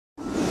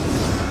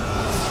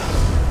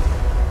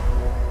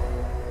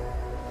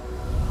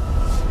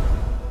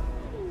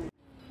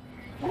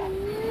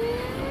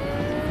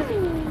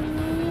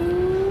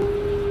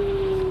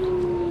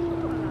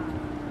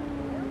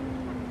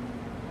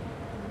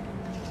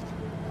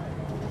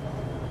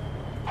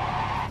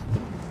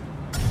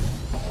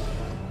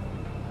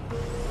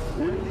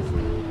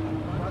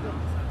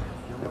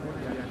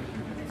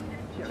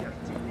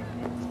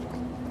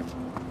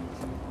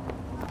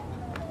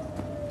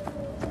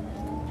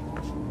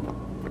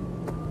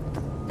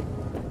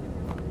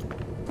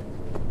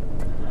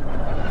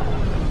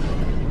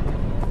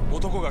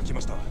男が来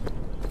ました。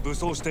武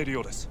装している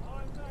ようです。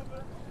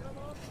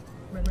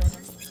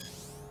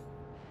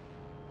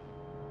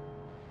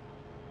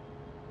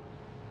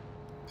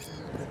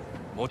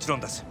もちろん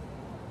です。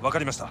わか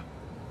りました。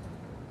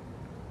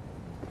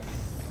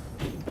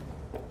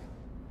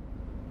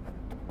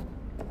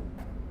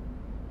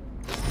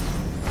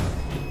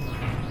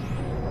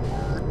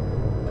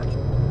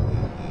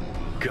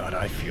God,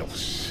 I feel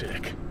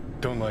sick.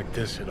 Don't like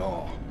this at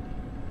all.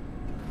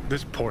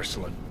 This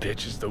porcelain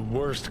bitch is the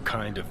worst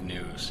kind of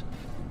news.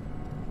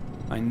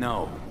 I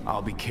know.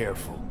 I'll be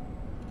careful.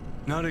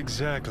 Not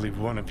exactly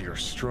one of your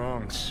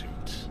strong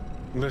suits.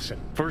 Listen,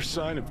 first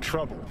sign of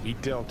trouble,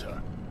 meet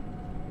Delta.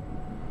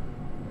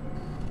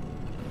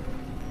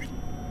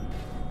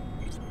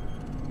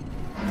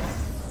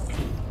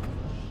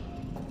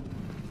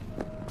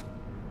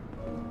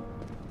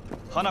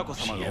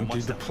 She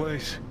emptied the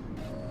place.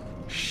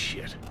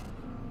 Shit.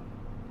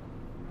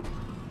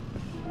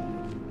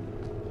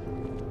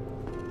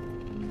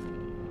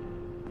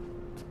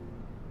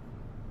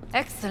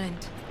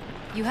 Excellent.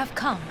 You have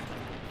come.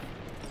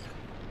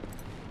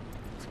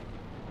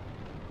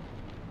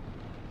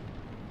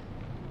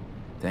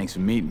 Thanks for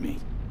meeting me.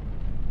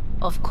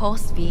 Of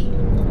course, V.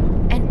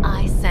 And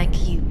I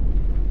thank you.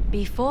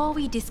 Before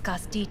we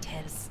discuss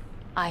details,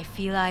 I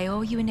feel I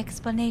owe you an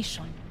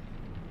explanation.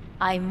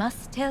 I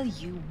must tell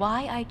you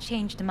why I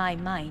changed my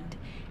mind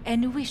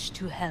and wish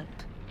to help.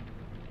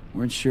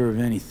 Weren't sure of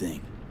anything.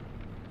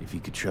 If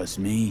you could trust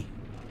me,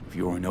 if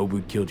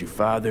Yorinobu killed your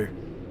father.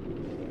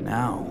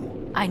 Now...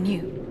 I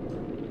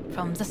knew.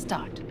 From the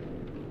start.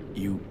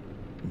 You...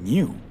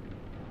 knew?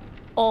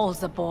 All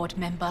the board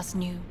members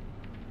knew.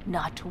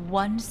 Not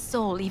one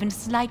soul even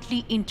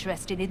slightly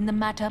interested in the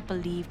matter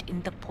believed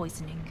in the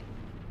poisoning.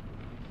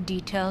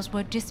 Details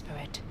were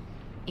disparate,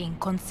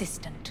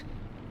 inconsistent.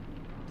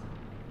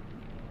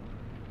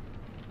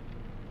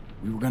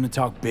 We were gonna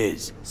talk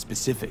biz,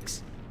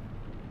 specifics.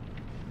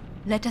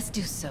 Let us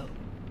do so.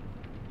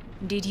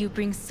 Did you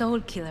bring Soul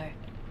Killer,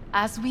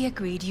 as we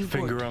agreed you would?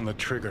 Finger on the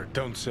trigger,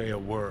 don't say a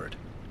word.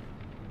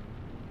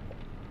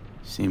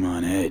 Seem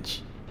on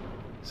edge.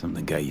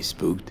 Something got you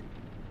spooked?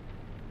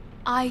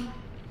 I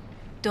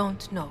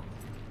don't know.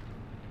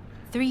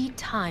 3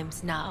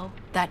 times now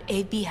that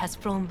AB has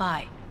flown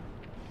by.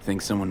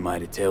 Think someone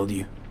might have told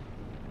you?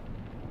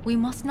 We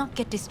must not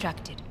get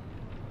distracted.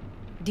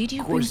 Did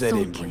you bring Soul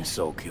Killer? Of course I didn't bring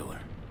Soul Killer.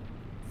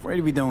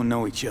 Afraid we don't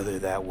know each other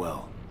that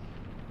well.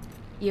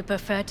 You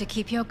prefer to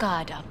keep your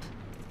guard up.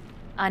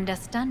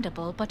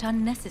 Understandable, but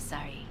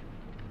unnecessary.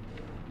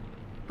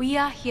 We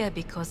are here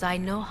because I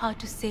know how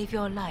to save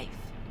your life.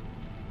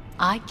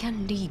 I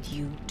can lead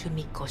you to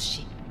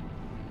Mikoshi.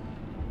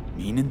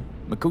 Meaning?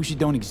 Mikoshi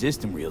don't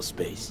exist in real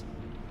space.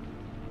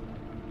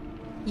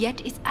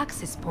 Yet its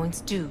access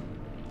points do,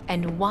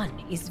 and one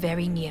is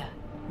very near.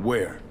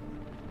 Where?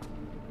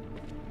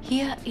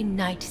 Here in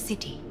Night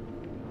City,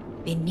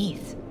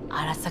 beneath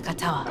Arasaka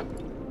Tower.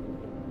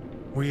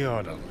 We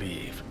ought to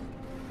leave.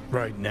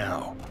 Right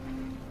now.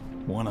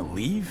 Wanna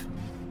leave?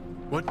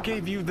 What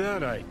gave you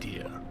that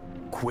idea?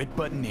 Quit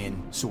butting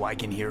in so I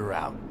can hear her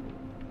out.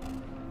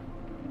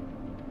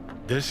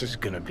 This is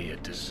gonna be a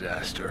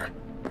disaster.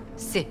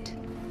 Sit.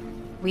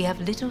 We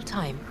have little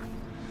time.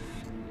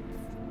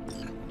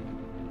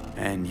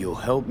 And you'll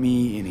help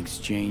me in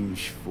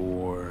exchange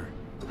for...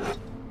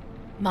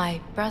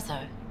 My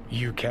brother.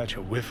 You catch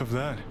a whiff of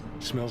that?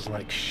 Smells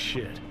like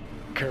shit.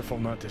 Careful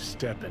not to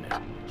step in it.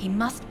 He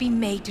must be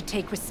made to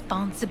take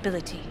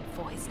responsibility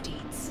for his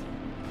deeds.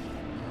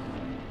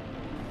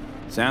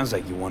 Sounds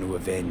like you want to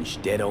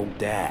avenge dead old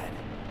dad.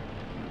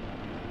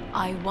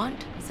 I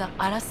want the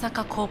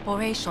Arasaka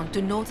Corporation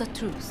to know the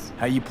truth.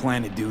 How you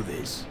plan to do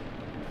this?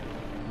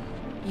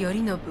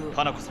 Yorinobu.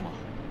 花子様、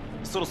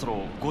そろそ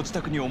ろご自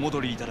宅にお戻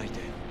りいただいて。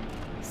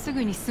す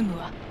ぐに済む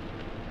わ。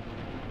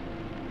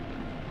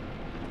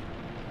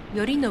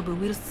Yorinobu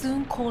will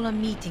soon call a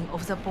meeting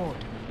of the board.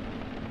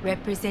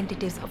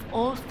 Representatives of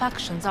all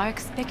factions are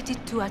expected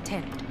to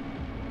attend.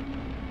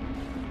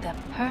 The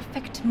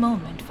perfect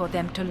moment for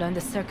them to learn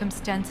the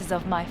circumstances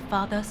of my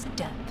father's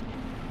death.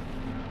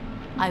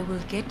 I will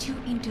get you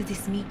into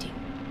this meeting,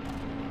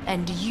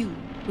 and you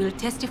will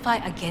testify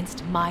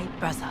against my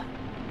brother.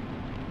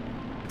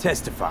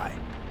 Testify?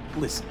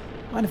 Listen,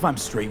 mind if I'm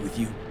straight with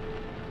you?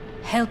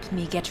 Help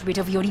me get rid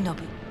of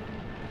Yorinobu.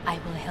 I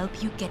will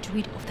help you get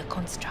rid of the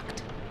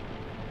construct.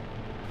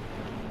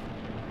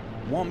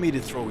 Want me to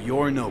throw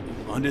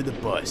Yorinobu under the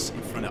bus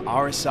in front of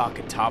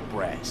Arasaka top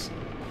brass?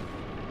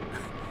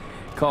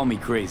 Call me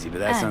crazy, but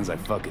that sounds like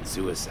fucking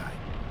suicide.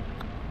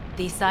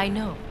 This I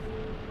know.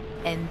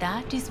 And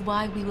that is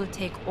why we will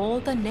take all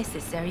the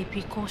necessary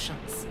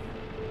precautions.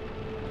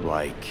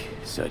 Like,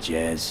 such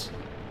as?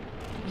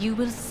 You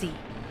will see.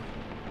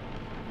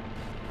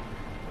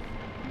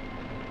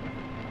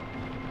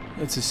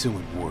 Let's assume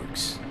it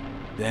works.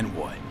 Then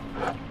what?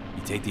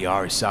 You take the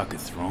Arasaka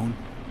throne?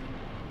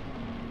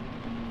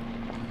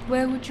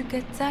 Where would you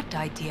get that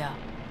idea?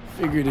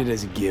 Figured it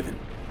as a given.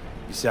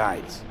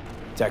 Besides,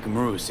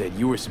 Takamura said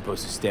you were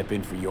supposed to step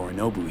in for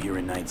Yorinobu here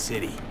in Night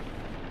City.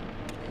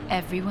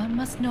 Everyone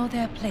must know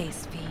their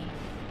place, V.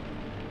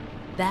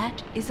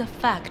 That is a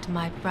fact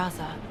my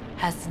brother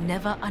has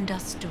never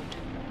understood.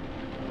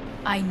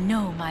 I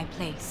know my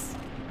place,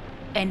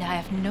 and I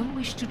have no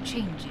wish to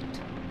change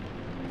it.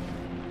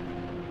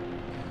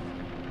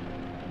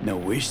 No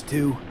wish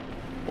to,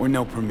 or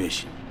no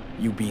permission,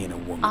 you being a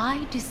woman?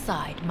 I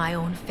decide my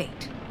own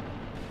fate,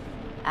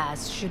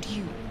 as should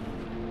you.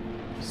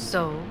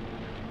 So?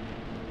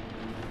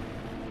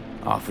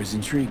 Offer's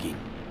intriguing.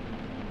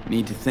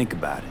 Need to think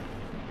about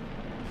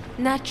it.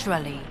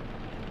 Naturally,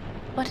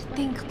 but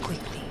think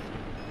quickly.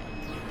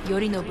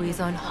 Yorinobu is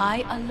on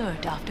high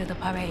alert after the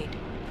parade.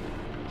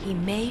 He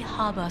may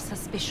harbor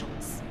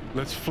suspicions.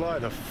 Let's fly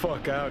the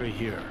fuck out of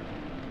here.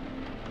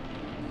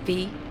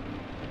 V,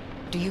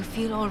 do you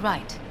feel all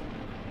right?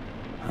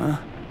 Huh?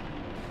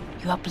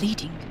 You are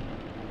bleeding.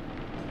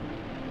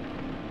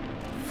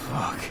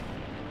 Fuck.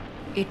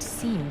 It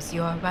seems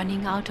you are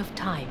running out of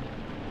time.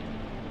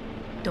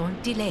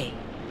 Don't delay.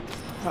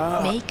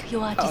 Make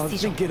your decision. I'll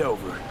think it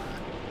over.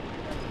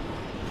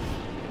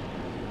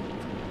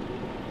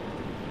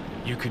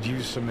 You could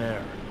use some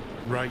air.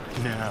 Right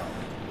now.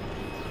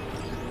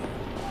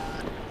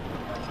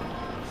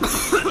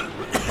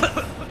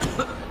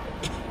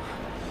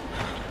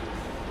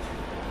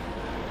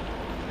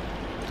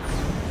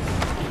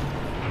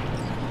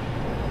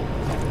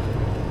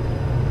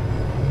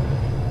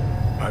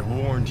 I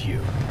warned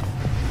you.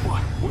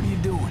 What are you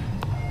doing?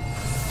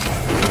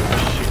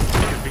 Shit,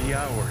 you could be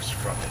hours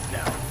from it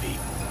now, V.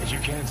 And you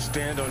can't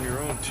stand on your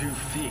own 2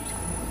 feet.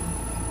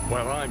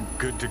 Well, I'm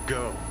good to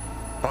go.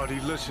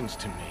 Body listens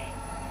to me.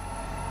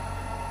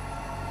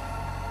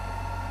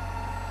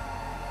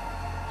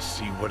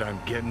 See what I'm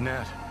getting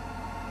at?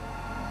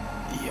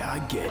 Yeah, I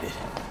get it.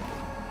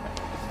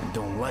 I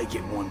don't like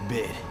it one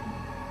bit.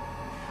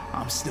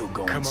 I'm still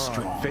going Come on,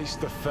 strong. face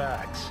the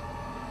facts.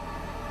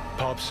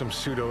 Pop some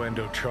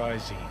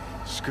pseudo-endotrizine,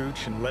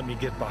 scooch, and let me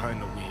get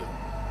behind the wheel.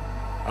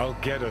 I'll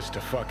get us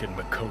to fucking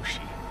Mikoshi.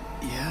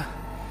 Yeah?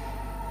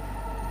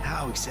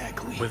 How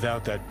exactly?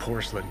 Without that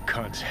porcelain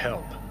cunt's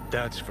help,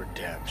 that's for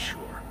damn sure.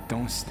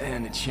 Don't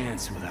stand a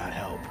chance without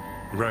help.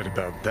 Right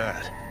about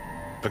that.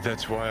 But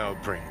that's why I'll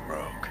bring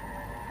Rogue.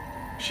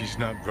 She's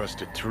not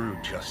rusted through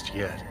just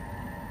yet.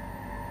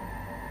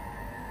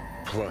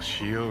 Plus,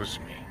 she owes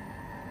me.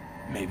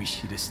 Maybe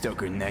she'd have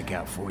stuck her neck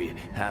out for you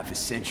half a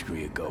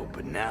century ago,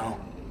 but now,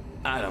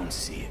 I don't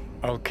see it.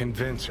 I'll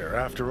convince her.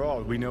 After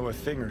all, we know a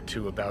thing or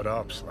two about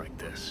ops like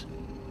this.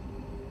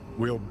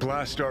 We'll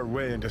blast our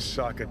way into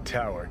Sokka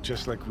Tower,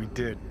 just like we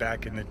did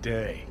back in the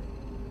day.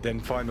 Then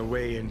find a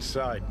way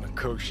inside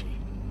Mikoshi.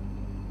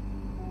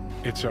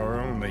 It's our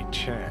only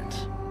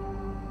chance.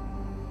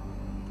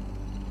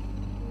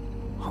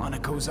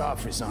 Hanako's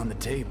offer's on the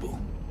table.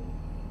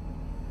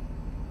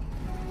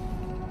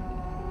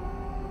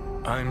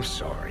 I'm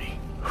sorry.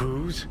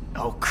 Whose?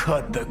 Oh,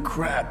 cut the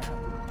crap.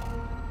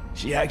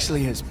 She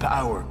actually has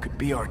power, could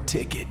be our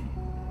ticket.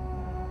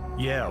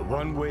 Yeah,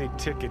 one-way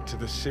ticket to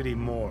the city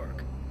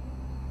morgue.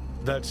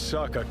 That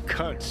Sokka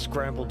cunt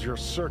scrambled your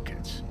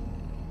circuits.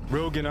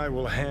 Rogue and I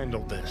will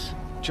handle this,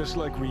 just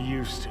like we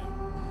used to.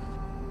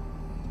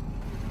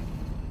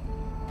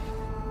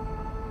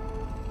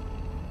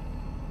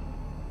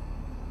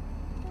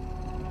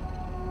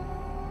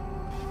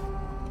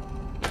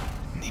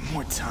 Need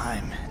more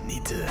time.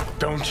 Need to...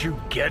 Don't you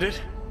get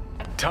it?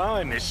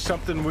 Time is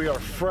something we are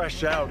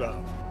fresh out of.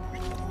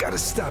 Gotta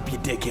stop you,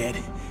 dickhead.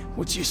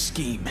 What's your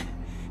scheme?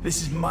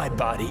 This is my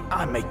body.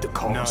 I make the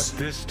calls. Not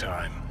this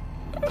time.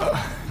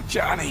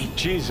 Johnny!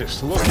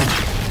 Jesus, look at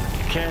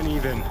you. Can't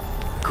even...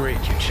 Great,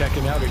 you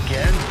checking out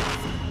again?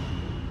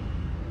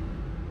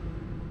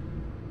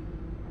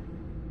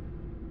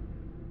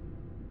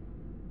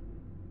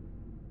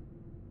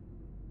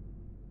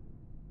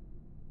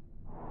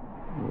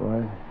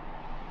 What?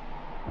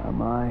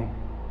 Am I?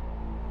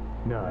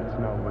 No, it's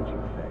not what you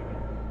think.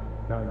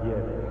 Not yet,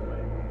 anyway.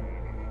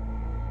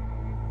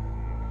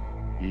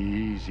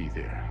 Easy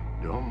there.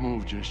 Don't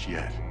move just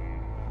yet.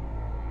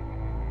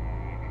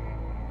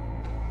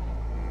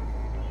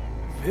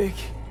 Vic?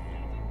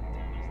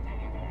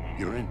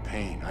 You're in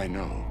pain, I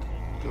know.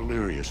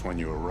 Delirious when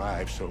you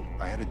arrived, so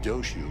I had to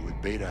dose you with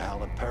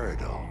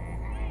beta-haloperidol.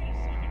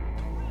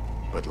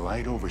 But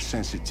light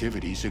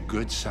oversensitivity's a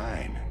good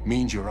sign.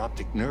 Means your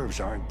optic nerves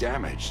aren't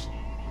damaged.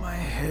 My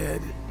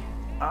head...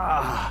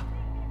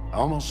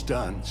 Almost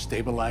done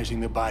stabilizing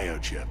the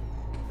biochip.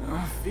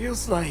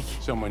 Feels like...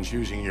 Someone's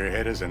using your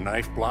head as a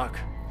knife block?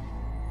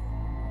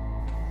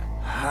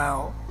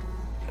 How'd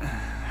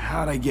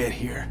I get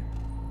here?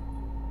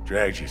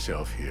 Dragged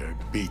yourself here,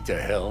 beat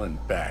to hell and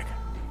back.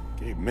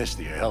 Gave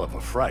Misty a hell of a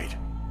fright.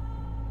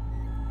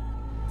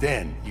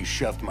 Then you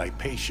shoved my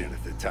patient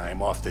at the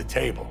time off the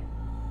table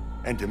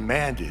and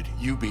demanded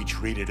you be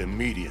treated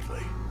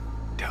immediately.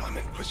 Tell him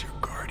it was your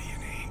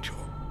guardian angel.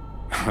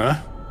 Huh?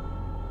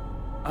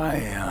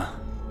 I,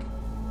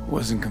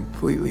 wasn't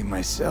completely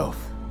myself.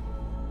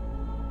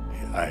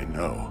 I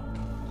know.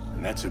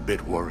 And that's a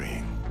bit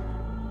worrying.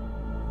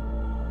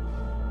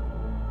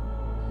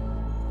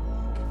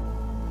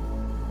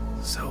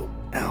 So,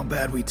 how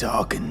bad we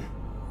talking?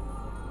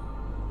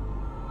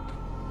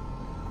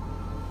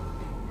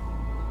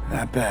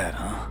 That bad,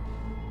 huh?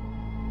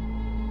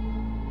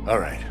 All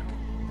right.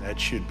 That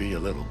should be a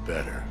little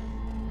better.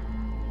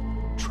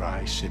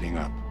 Try sitting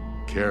up.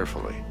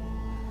 Carefully.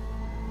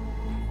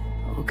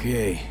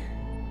 Okay.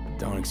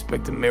 Don't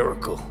expect a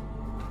miracle.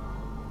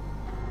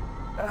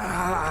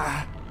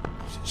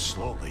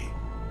 Slowly.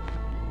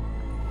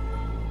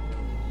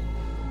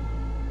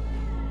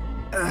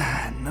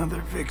 Another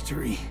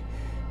victory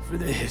for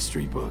the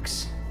history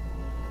books.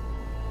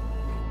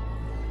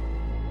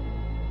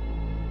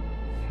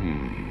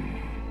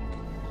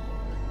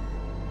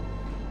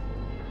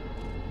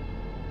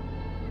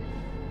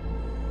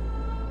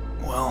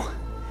 Well,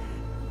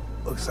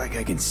 looks like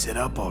I can sit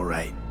up all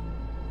right.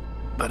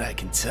 But I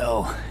can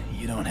tell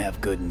you don't have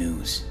good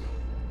news.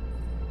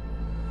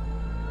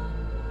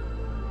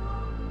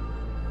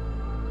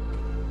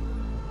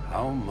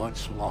 How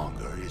much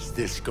longer is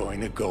this going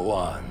to go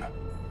on?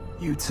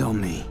 You tell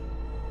me.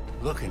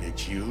 Looking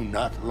at you,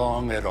 not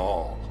long at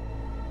all.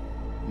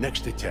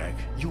 Next attack,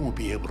 you won't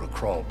be able to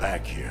crawl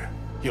back here.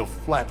 You'll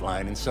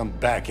flatline in some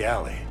back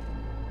alley.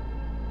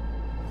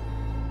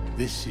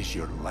 This is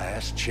your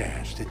last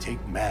chance to take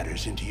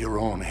matters into your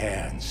own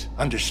hands.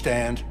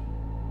 Understand?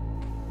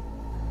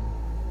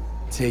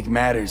 Take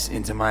matters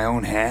into my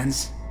own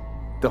hands?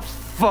 The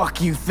fuck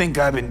you think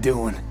I've been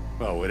doing?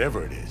 Well,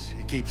 whatever it is,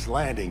 it keeps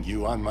landing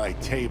you on my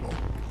table.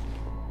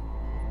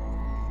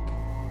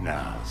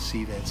 Now,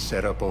 see that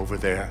setup over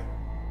there?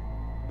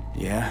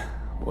 Yeah?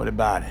 What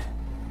about it?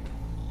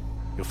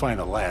 You'll find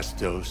the last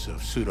dose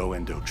of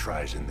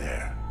pseudo-endotrizin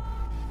there.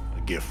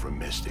 A gift from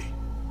Misty.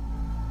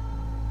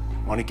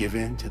 Want to give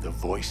in to the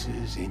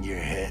voices in your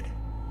head?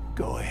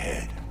 Go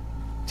ahead.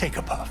 Take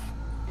a puff.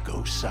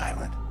 Go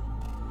silent.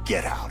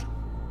 Get out.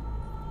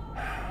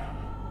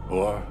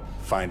 Or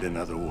find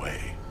another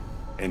way.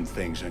 End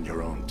things on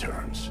your own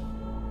terms.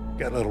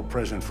 Got a little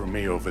present for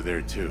me over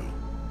there too.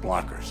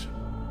 Blockers.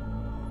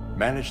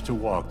 Manage to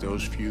walk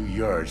those few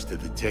yards to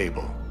the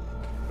table.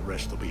 The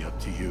rest will be up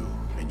to you,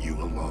 and you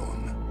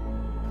alone.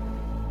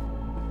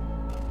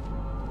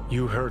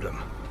 You heard him.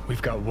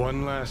 We've got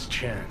one last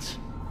chance.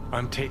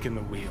 I'm taking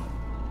the wheel.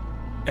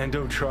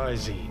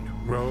 Endotrizine,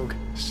 Rogue,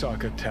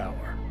 Saka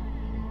Tower.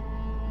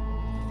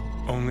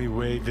 Only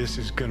way this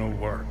is gonna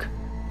work.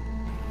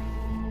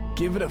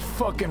 Give it a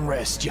fucking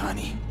rest,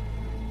 Johnny.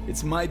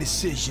 It's my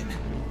decision.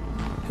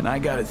 And I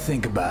gotta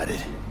think about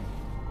it.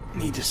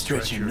 Need to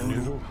stretch your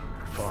noodle?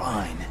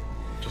 Fine.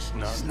 Just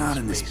not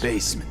in this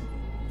basement.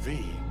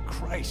 V,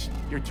 Christ,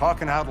 you're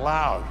talking out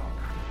loud.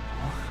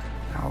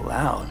 Out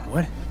loud?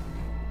 What?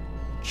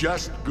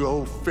 Just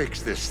go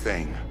fix this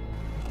thing.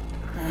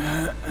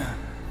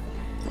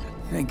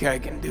 Think I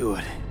can do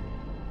it.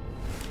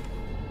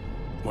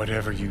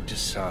 Whatever you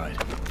decide.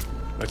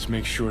 Let's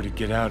make sure to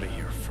get out of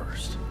here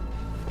first.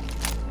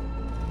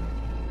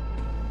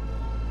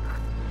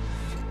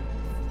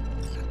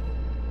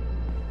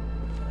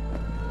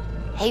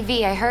 Hey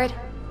V, I heard...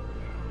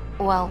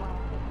 Well,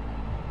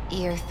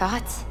 your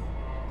thoughts?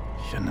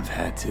 Shouldn't have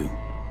had to.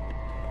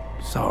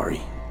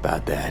 Sorry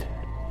about that.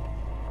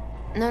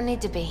 No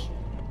need to be.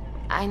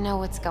 I know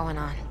what's going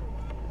on.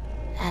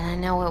 And I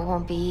know it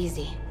won't be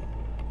easy.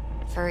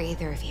 For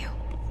either of you.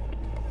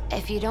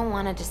 If you don't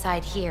want to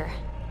decide here,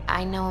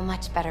 I know a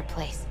much better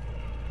place.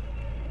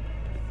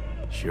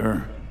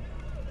 Sure.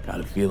 Got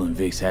a feeling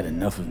Vic's had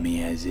enough of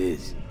me as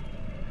is.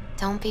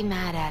 Don't be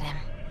mad at him.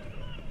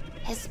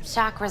 His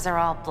chakras are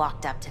all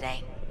blocked up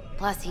today.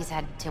 Plus, he's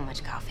had too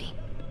much coffee.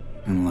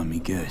 And let me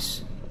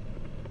guess.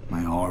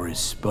 My aura is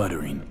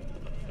sputtering.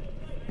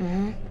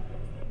 Mm-hmm.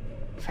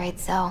 Afraid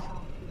so.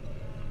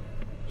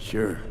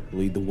 Sure,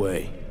 lead the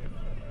way.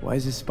 Why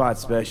is this spot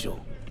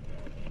special?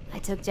 I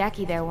took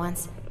Jackie there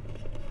once.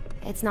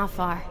 It's not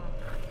far.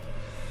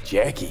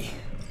 Jackie?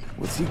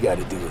 What's he got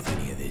to do with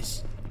any of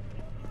this?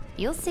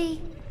 You'll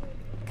see.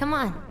 Come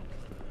on.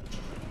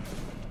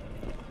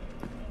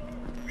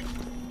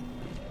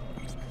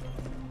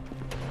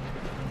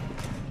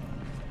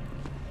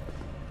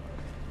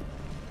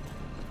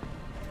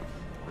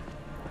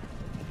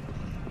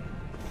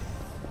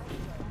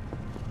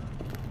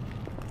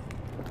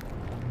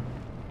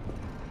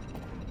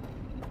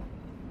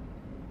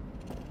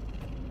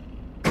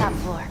 Top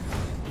floor.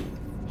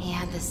 He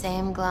had the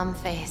same glum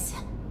face.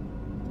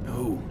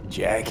 Who,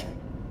 Jack?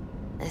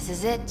 This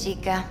is it,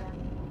 Chica.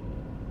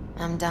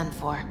 I'm done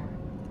for.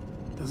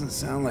 Doesn't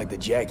sound like the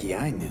Jackie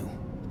I knew.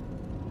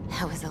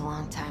 That was a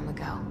long time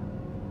ago.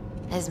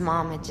 His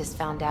mom had just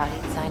found out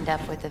he'd signed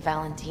up with the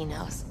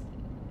Valentinos.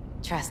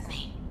 Trust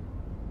me.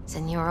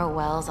 Senora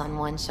Wells on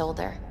one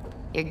shoulder,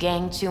 your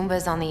gang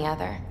Chumbas on the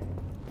other.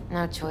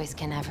 No choice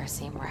can ever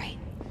seem right.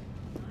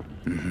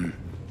 Mm-hmm.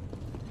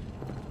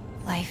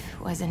 Life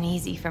wasn't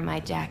easy for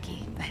my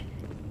Jackie, but...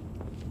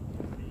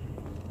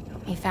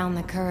 he found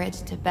the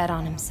courage to bet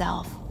on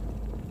himself.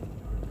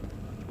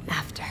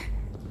 After.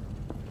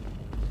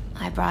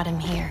 I brought him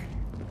here.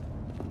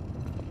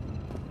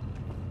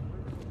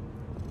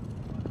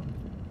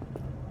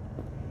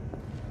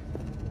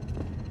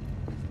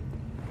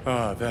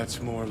 Ah,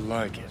 that's more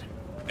like it.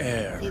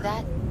 Air. See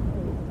that?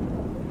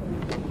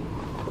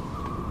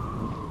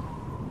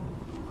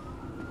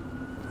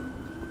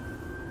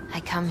 I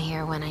come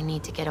here when I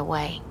need to get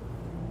away.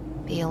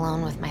 Be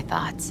alone with my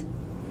thoughts.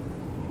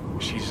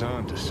 She's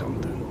onto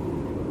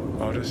something.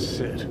 Ought to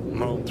sit,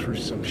 mull through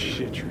some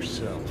shit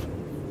yourself.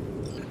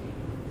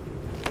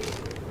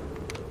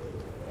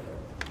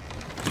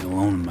 Be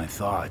alone with my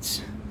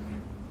thoughts.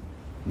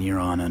 Near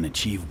on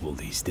unachievable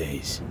these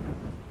days.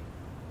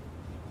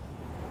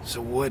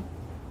 So what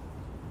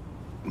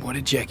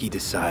did Jackie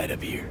decide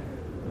up here?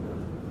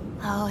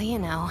 Oh, you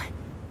know.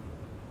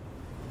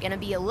 Gonna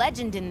be a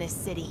legend in this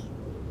city.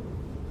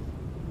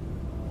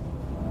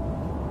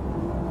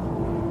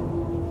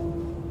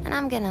 And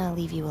I'm gonna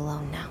leave you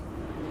alone now.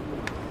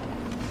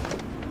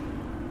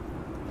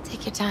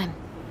 Take your time.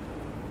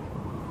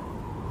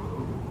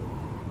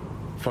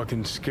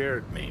 Fucking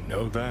scared me,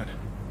 know that?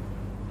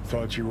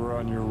 Thought you were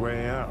on your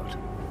way out.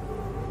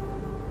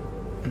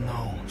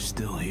 No,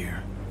 still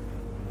here.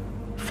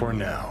 For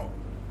now.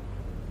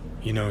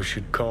 You know,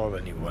 should call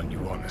anyone you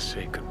want to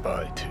say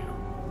goodbye to.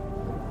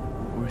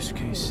 Worst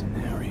case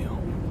scenario.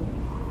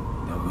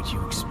 That what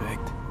you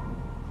expect?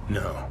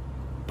 No.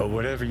 But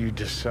whatever you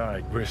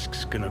decide,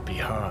 risk's gonna be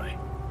high.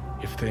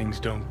 If things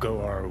don't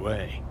go our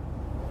way.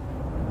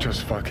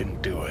 Just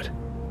fucking do it.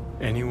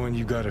 Anyone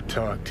you gotta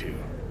talk to,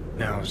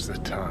 now's the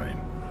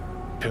time.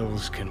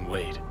 Pills can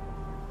wait.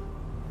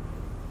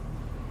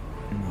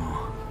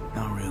 No,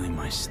 not really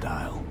my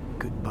style.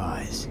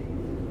 Goodbyes.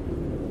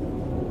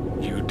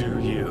 You do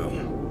you.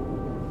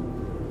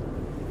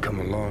 Come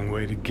a long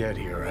way to get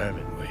here,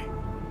 haven't we?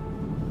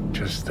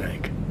 Just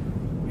think.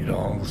 It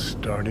all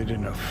started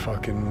in a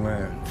fucking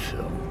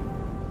landfill.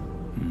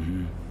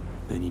 Mm-hmm.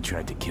 Then you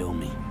tried to kill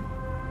me.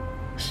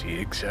 See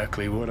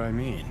exactly what I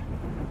mean?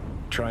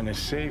 Trying to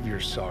save your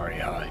sorry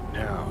hide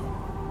now.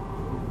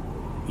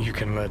 You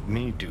can let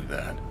me do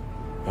that.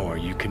 Or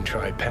you can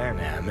try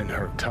Panam and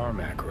her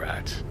tarmac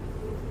rats.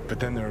 But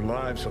then their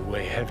lives will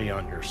weigh heavy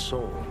on your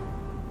soul.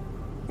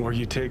 Or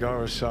you take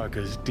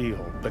Arasaka's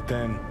deal, but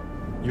then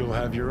you'll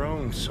have your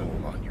own soul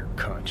on your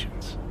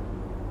conscience.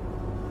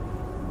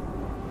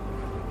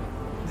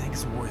 Think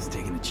it's worth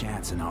taking a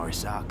chance on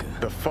Arasaka.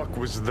 The fuck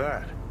was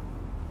that?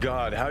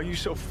 God, how you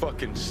so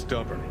fucking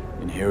stubborn?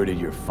 Inherited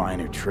your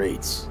finer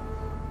traits.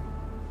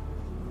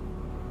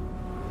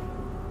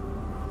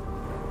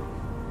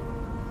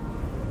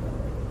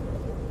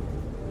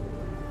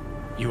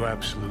 You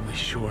absolutely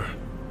sure?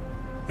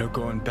 No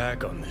going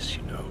back on this,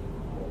 you know.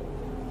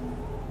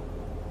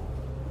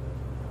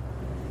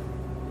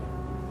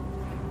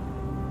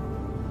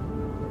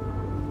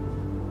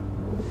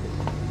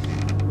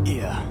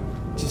 Yeah,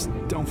 just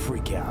don't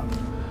freak out.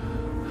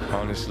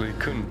 Honestly,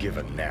 couldn't give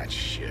a gnat's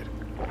shit.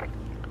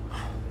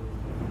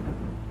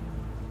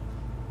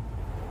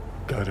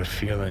 Got a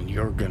feeling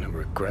you're gonna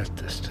regret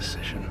this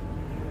decision.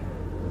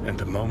 And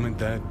the moment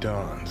that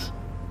dawns,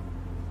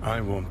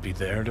 I won't be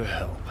there to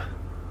help.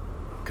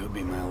 Could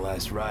be my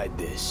last ride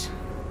this.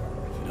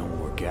 If it don't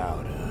work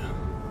out,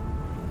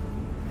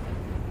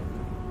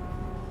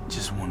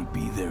 just want to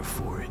be there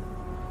for it.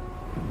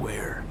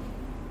 Where?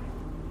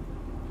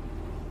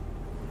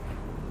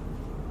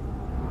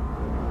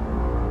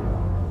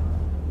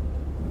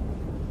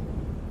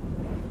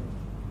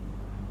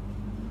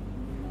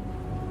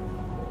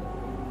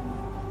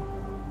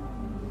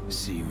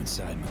 See you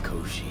inside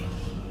Mikoshi.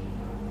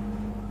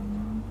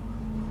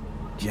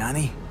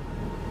 Johnny?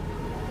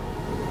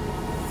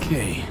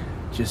 Okay,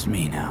 just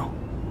me now.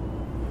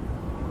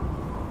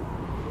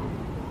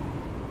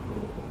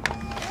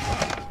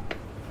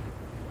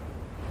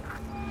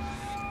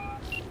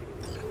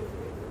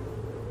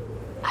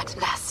 At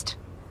last.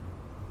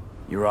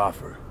 Your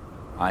offer.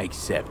 I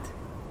accept.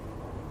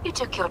 You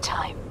took your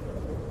time.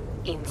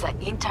 In the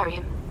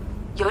interim,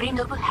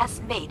 Yorinobu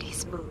has made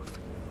his move.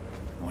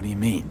 What do you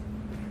mean?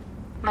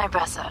 My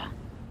brother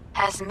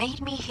has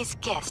made me his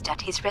guest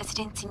at his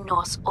residence in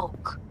North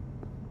Oak.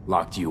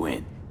 Locked you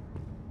in.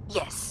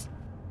 Yes.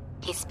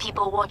 His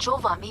people watch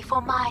over me for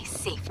my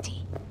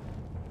safety.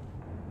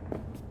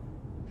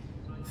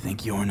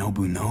 Think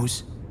Yorinobu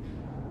knows?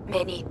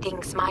 Many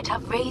things might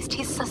have raised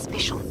his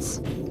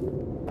suspicions.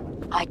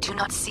 I do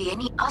not see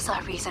any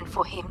other reason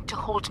for him to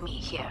hold me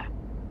here.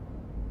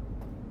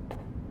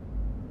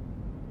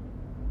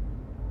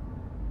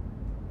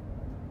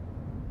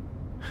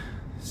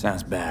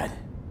 Sounds bad.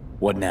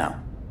 What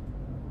now?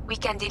 We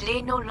can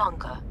delay no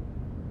longer.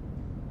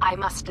 I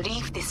must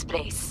leave this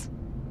place.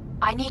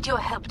 I need your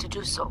help to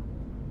do so.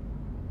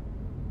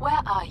 Where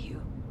are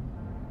you?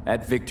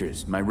 At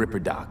Victor's, my Ripper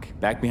dock,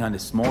 back behind a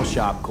small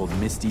shop called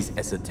Misty's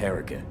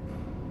Esoterica.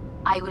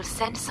 I will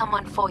send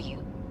someone for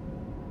you.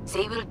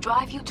 They will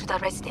drive you to the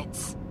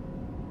residence.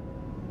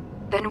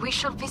 Then we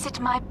shall visit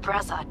my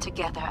brother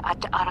together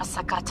at the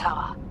Arasaka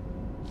Tower.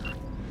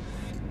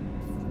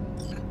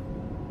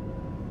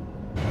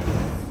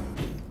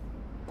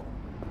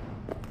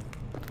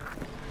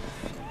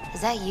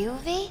 Is that you,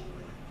 V?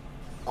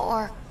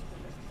 Or...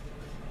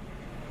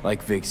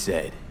 Like Vic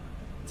said,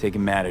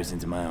 taking matters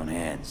into my own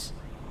hands.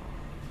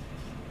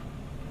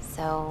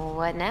 So,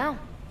 what now?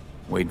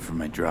 Waiting for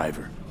my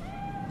driver.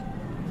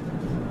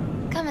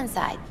 Come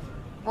inside.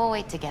 We'll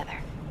wait together.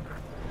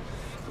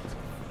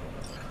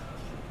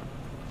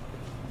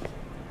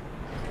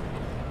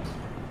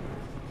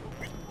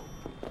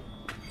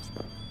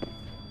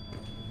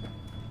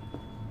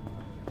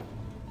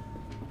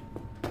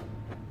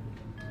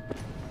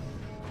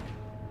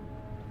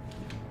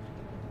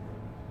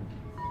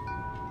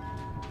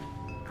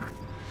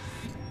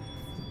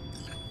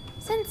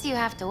 Since you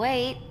have to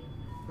wait,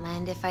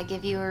 mind if I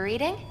give you a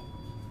reading?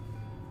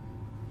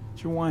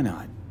 Sure, why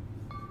not?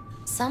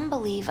 Some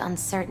believe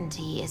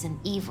uncertainty is an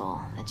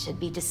evil that should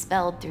be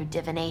dispelled through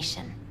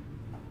divination.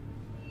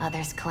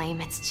 Others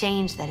claim it's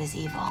change that is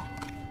evil.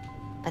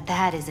 But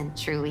that isn't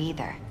true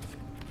either.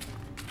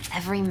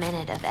 Every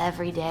minute of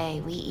every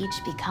day, we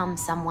each become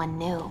someone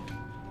new.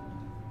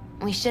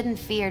 We shouldn't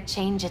fear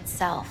change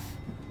itself,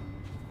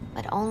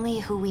 but only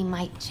who we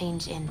might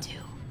change into.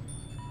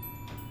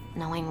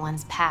 Knowing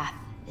one's path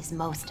is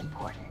most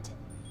important.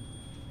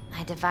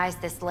 I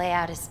devised this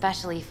layout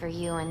especially for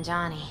you and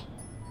Johnny.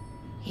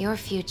 Your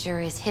future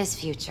is his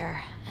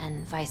future,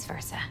 and vice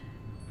versa.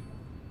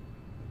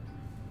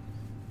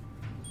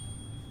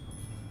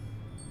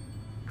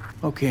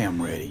 Okay,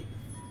 I'm ready.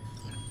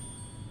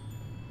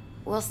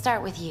 We'll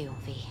start with you,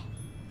 V.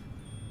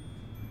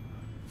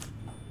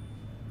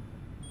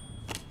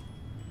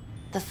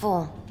 The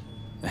Fool.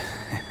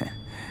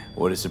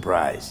 What a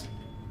surprise.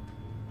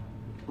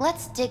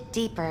 Let's dig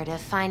deeper to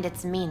find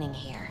its meaning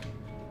here.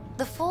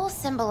 The Fool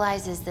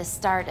symbolizes the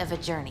start of a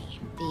journey,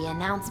 the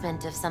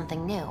announcement of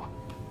something new.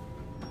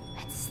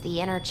 It's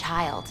the inner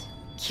child,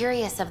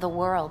 curious of the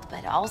world,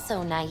 but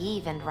also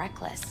naive and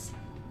reckless.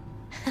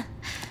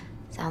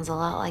 Sounds a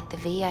lot like the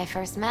V I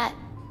first met.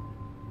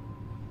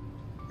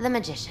 The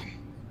Magician.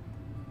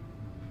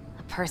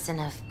 A person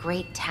of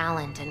great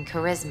talent and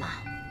charisma.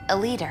 A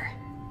leader.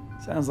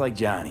 Sounds like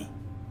Johnny.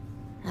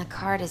 The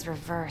card is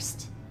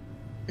reversed.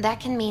 That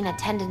can mean a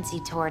tendency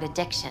toward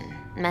addiction,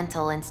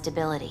 mental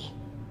instability.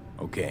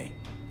 Okay.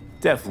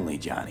 Definitely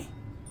Johnny.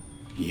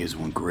 He is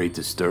one great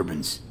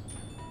disturbance.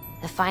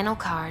 The final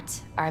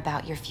cards are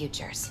about your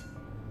futures.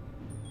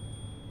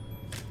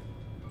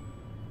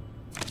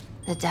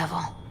 The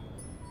Devil.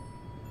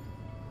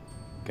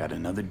 Got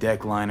another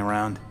deck lying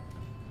around?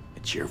 A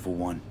cheerful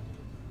one?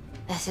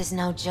 This is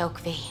no joke,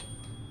 V.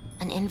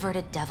 An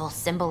inverted devil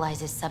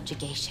symbolizes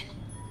subjugation,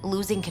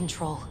 losing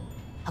control,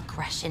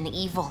 aggression,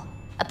 evil,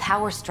 a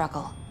power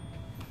struggle.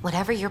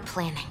 Whatever you're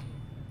planning,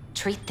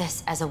 treat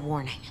this as a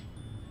warning.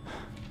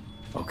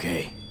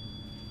 Okay.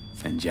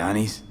 And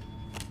Johnny's?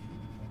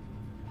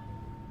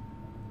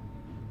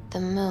 The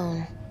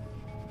Moon.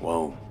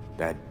 Whoa,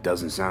 that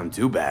doesn't sound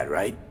too bad,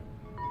 right?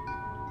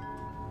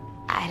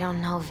 I don't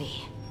know,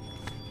 V.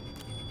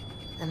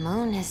 The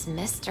Moon is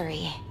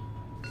mystery.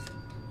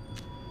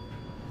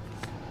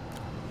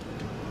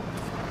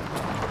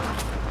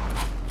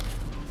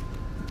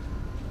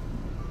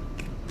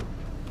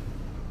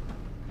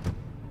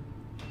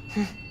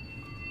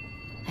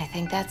 I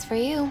think that's for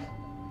you.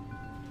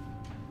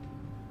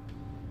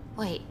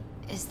 Wait,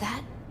 is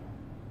that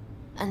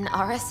an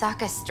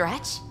Arasaka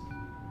stretch?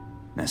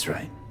 That's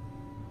right.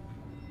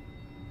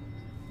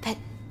 But,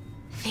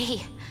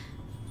 V,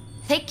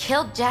 they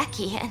killed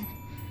Jackie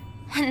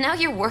and now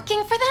you're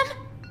working for them?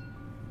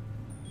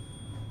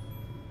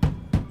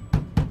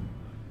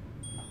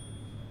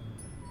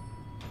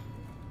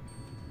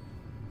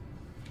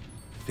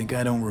 Think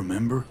I don't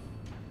remember?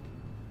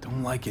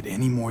 Don't like it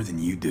any more than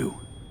you do.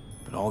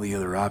 But all the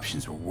other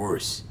options were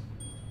worse.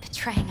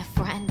 Betraying a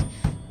friend.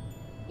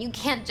 You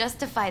can't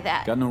justify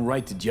that. Got no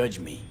right to judge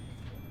me.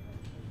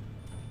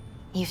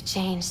 You've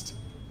changed.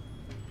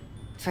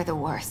 For the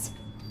worse.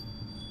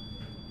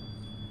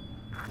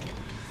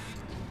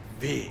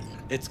 V,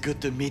 it's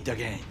good to meet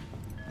again.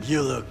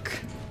 You look...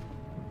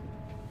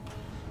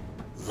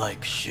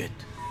 like shit.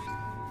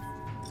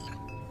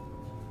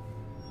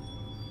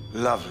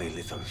 Lovely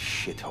little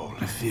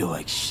shithole. I feel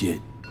like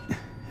shit.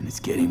 And it's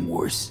getting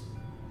worse.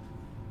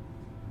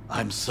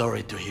 I'm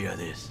sorry to hear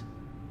this.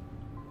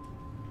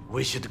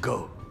 We should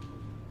go.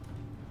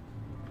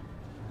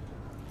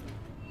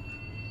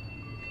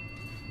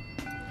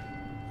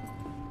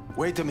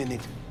 Wait a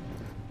minute.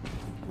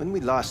 When we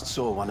last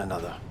saw one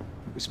another,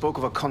 we spoke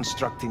of a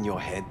construct in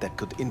your head that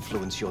could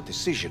influence your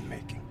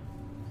decision-making.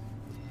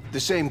 The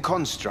same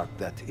construct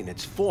that, in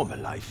its former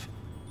life,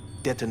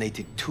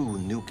 detonated 2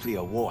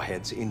 nuclear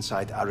warheads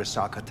inside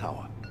Arasaka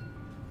Tower.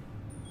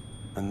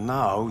 And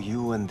now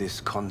you and this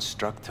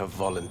construct have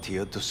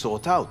volunteered to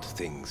sort out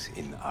things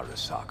in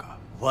Arasaka.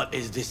 What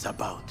is this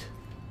about?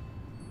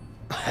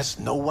 Has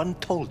no one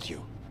told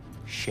you?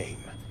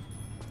 Shame.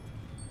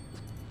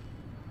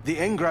 The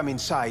engram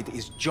inside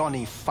is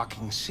Johnny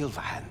fucking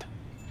Silverhand.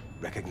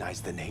 Recognize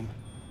the name?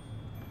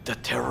 The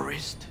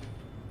terrorist?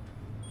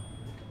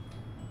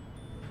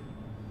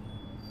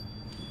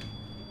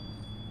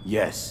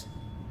 Yes,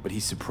 but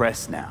he's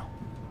suppressed now.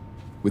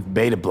 With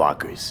beta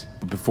blockers.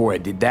 But before I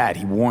did that,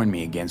 he warned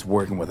me against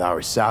working with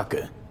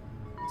Arasaka.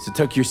 So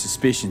tuck your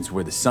suspicions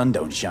where the sun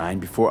don't shine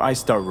before I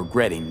start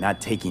regretting not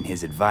taking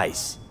his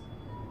advice.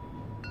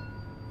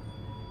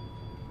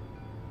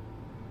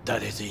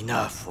 That is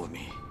enough for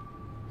me.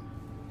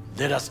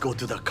 Let us go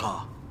to the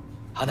car.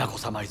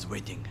 Hanako-sama is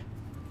waiting.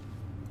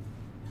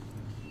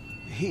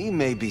 He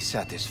may be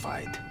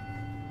satisfied.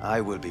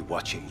 I will be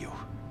watching you.